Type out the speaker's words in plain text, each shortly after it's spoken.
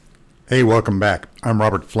Hey, welcome back. I'm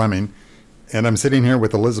Robert Fleming, and I'm sitting here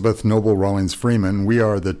with Elizabeth Noble Rawlings Freeman. We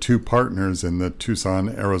are the two partners in the Tucson,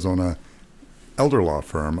 Arizona elder law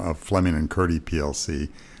firm of Fleming and Curdy PLC.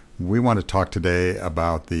 We want to talk today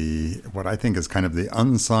about what I think is kind of the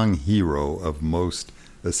unsung hero of most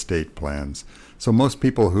estate plans. So most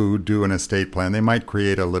people who do an estate plan, they might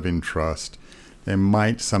create a living trust. They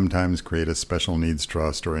might sometimes create a special needs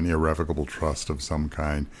trust or an irrevocable trust of some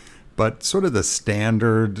kind. But sort of the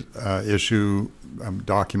standard issue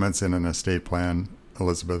documents in an estate plan,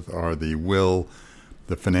 Elizabeth, are the will,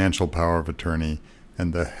 the financial power of attorney,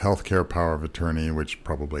 and the healthcare power of attorney, which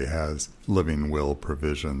probably has living will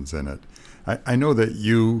provisions in it. I know that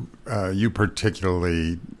you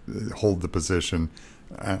particularly hold the position,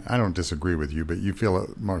 I don't disagree with you, but you feel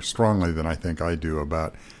it more strongly than I think I do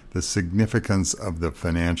about the significance of the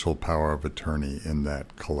financial power of attorney in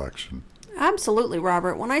that collection. Absolutely,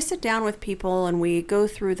 Robert. When I sit down with people and we go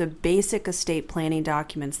through the basic estate planning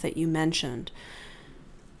documents that you mentioned,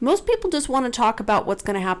 most people just want to talk about what's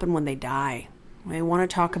going to happen when they die. They want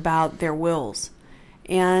to talk about their wills.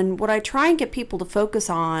 And what I try and get people to focus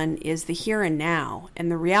on is the here and now. And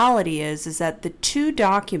the reality is that the two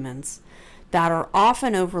documents that are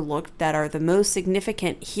often overlooked, that are the most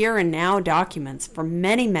significant here and now documents for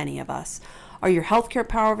many, many of us, are your healthcare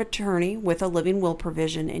power of attorney with a living will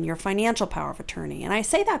provision and your financial power of attorney. And I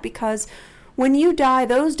say that because when you die,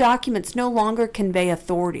 those documents no longer convey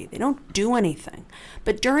authority. They don't do anything.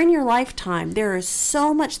 But during your lifetime, there is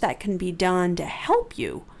so much that can be done to help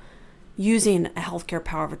you using a healthcare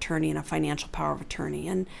power of attorney and a financial power of attorney.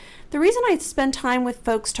 And the reason I spend time with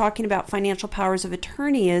folks talking about financial powers of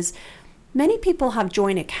attorney is many people have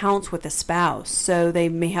joint accounts with a spouse. So they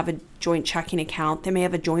may have a joint checking account. They may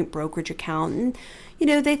have a joint brokerage account. And,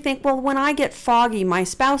 they think, well, when I get foggy, my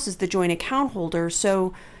spouse is the joint account holder,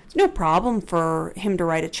 so it's no problem for him to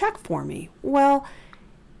write a check for me. Well,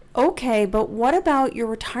 okay, but what about your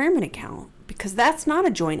retirement account? Because that's not a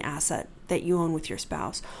joint asset that you own with your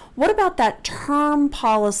spouse. What about that term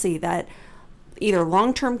policy, that either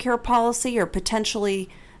long-term care policy or potentially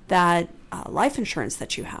that life insurance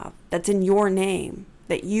that you have that's in your name,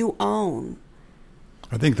 that you own?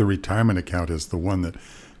 I think the retirement account is the one that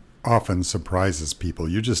often surprises people.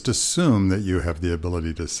 You just assume that you have the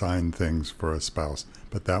ability to sign things for a spouse,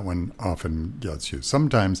 but that one often gets you.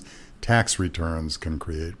 Sometimes tax returns can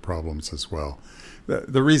create problems as well.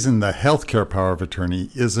 The reason the healthcare power of attorney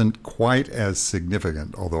isn't quite as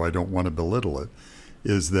significant, although I don't want to belittle it,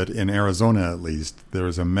 is that in Arizona, at least, there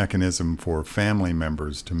is a mechanism for family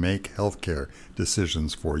members to make healthcare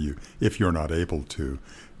decisions for you if you're not able to,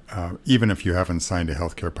 even if you haven't signed a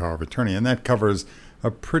healthcare power of attorney. And that covers a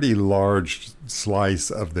pretty large slice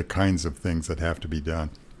of the kinds of things that have to be done.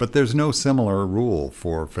 But there's no similar rule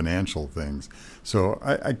for financial things. So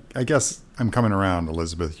I guess I'm coming around,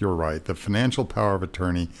 Elizabeth. You're right. The financial power of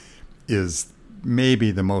attorney is maybe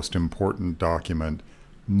the most important document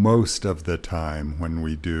most of the time when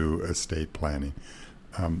we do estate planning.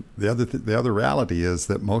 The other reality is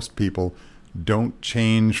that most people don't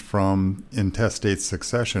change from intestate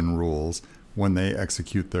succession rules when they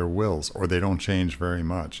execute their wills, or they don't change very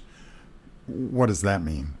much. What does that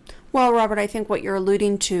mean? Well, Robert, I think what you're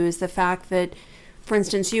alluding to is the fact that, for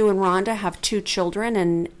instance, you and Rhonda have two children,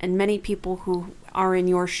 and many people who are in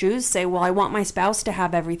your shoes say, well, I want my spouse to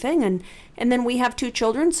have everything, and then we have two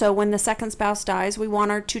children, so when the second spouse dies, we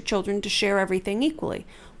want our two children to share everything equally.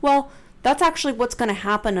 Well, that's actually what's going to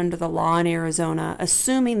happen under the law in Arizona,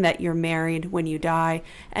 assuming that you're married when you die,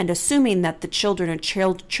 and assuming that the children are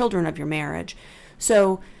children of your marriage.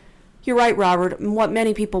 So you're right, Robert. What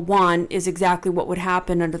many people want is exactly what would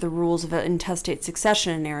happen under the rules of intestate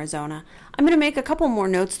succession in Arizona. I'm going to make a couple more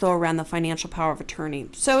notes, though, around the financial power of attorney.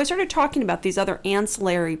 So I started talking about these other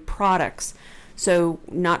ancillary products. So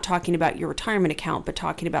not talking about your retirement account, but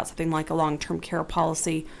talking about something like a long-term care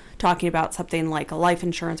policy, talking about something like a life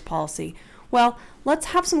insurance policy. Well, let's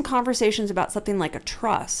have some conversations about something like a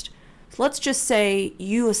trust. So let's just say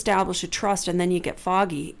you establish a trust and then you get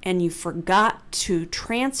foggy and you forgot to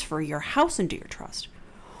transfer your house into your trust.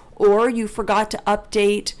 Or you forgot to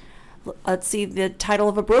update, let's see, the title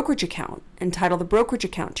of a brokerage account and title the brokerage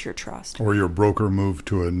account to your trust. Or your broker moved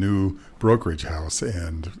to a new brokerage house,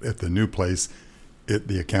 and at the new place,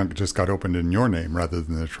 the account just got opened in your name rather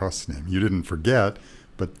than the trust name. You didn't forget,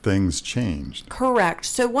 but things changed. Correct.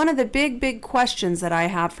 So one of the big questions that I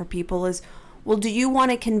have for people is, well, do you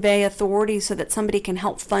want to convey authority so that somebody can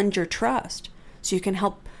help fund your trust? So you can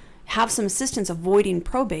help have some assistance avoiding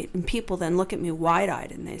probate? And people then look at me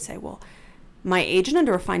wide-eyed and they say, well, my agent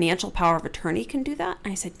under a financial power of attorney can do that?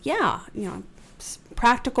 And I said, yeah,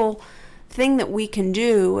 practical thing that we can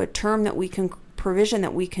do, a term that we can, provision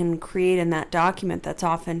that we can create in that document that's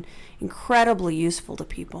often incredibly useful to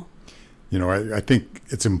people. You know, I think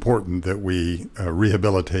it's important that we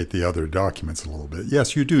rehabilitate the other documents a little bit.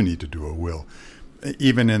 Yes, you do need to do a will.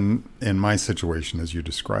 Even in my situation, as you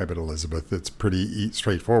describe it, Elizabeth, it's pretty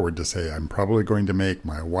straightforward to say I'm probably going to make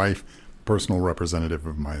my wife personal representative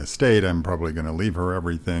of my estate. I'm probably going to leave her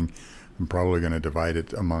everything. I'm probably going to divide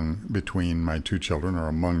it between my 2 children, or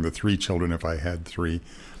among the 3 children if I had 3.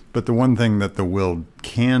 But the one thing that the will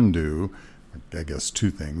can do, I guess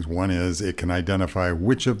 2 things. One is it can identify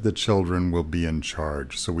which of the children will be in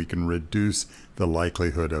charge, so we can reduce the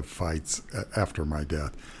likelihood of fights after my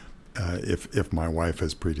death if my wife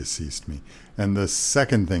has predeceased me. And the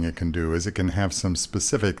second thing it can do is it can have some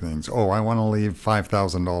specific things. Oh, I want to leave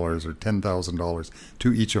 $5,000 or $10,000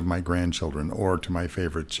 to each of my grandchildren, or to my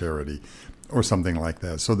favorite charity, or something like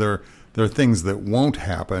that. So there are things that won't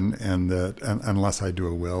happen and that unless I do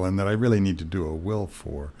a will, and that I really need to do a will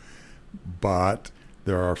for. But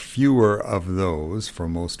there are fewer of those for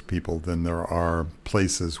most people than there are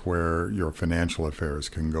places where your financial affairs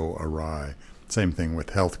can go awry. Same thing with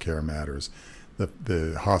healthcare matters.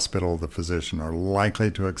 The hospital, the physician are likely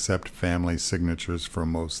to accept family signatures for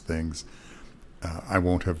most things. I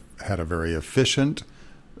won't have had a very efficient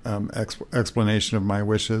explanation of my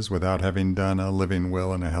wishes without having done a living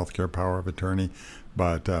will and a healthcare power of attorney,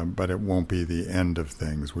 but it won't be the end of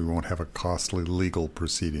things. We won't have a costly legal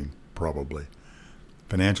proceeding, probably.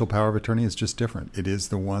 Financial power of attorney is just different. It is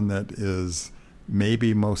the one that is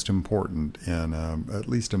maybe most important in at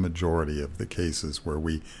least a majority of the cases where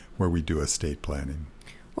we do estate planning.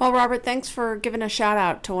 Well, Robert, thanks for giving a shout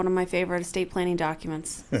out to one of my favorite estate planning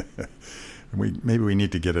documents. Maybe we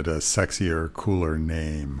need to get it a sexier, cooler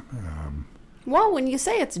name. Well, when you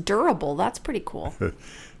say it's durable, that's pretty cool.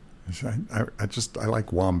 I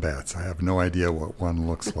like wombats. I have no idea what one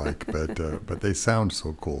looks like, but they sound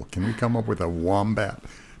so cool. Can we come up with a wombat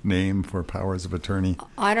name for powers of attorney?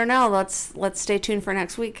 I don't know. Let's stay tuned for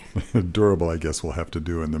next week. Durable, I guess we'll have to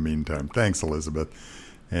do in the meantime. Thanks, Elizabeth.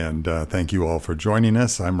 And thank you all for joining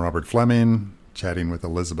us. I'm Robert Fleming, chatting with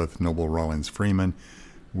Elizabeth Noble Rawlings Freeman.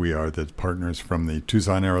 We are the partners from the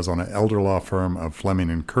Tucson, Arizona elder law firm of Fleming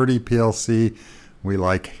and Curdy, PLC. We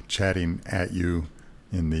like chatting at you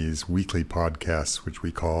in these weekly podcasts, which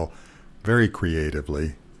we call very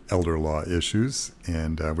creatively Elder Law Issues.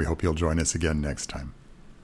 And we hope you'll join us again next time.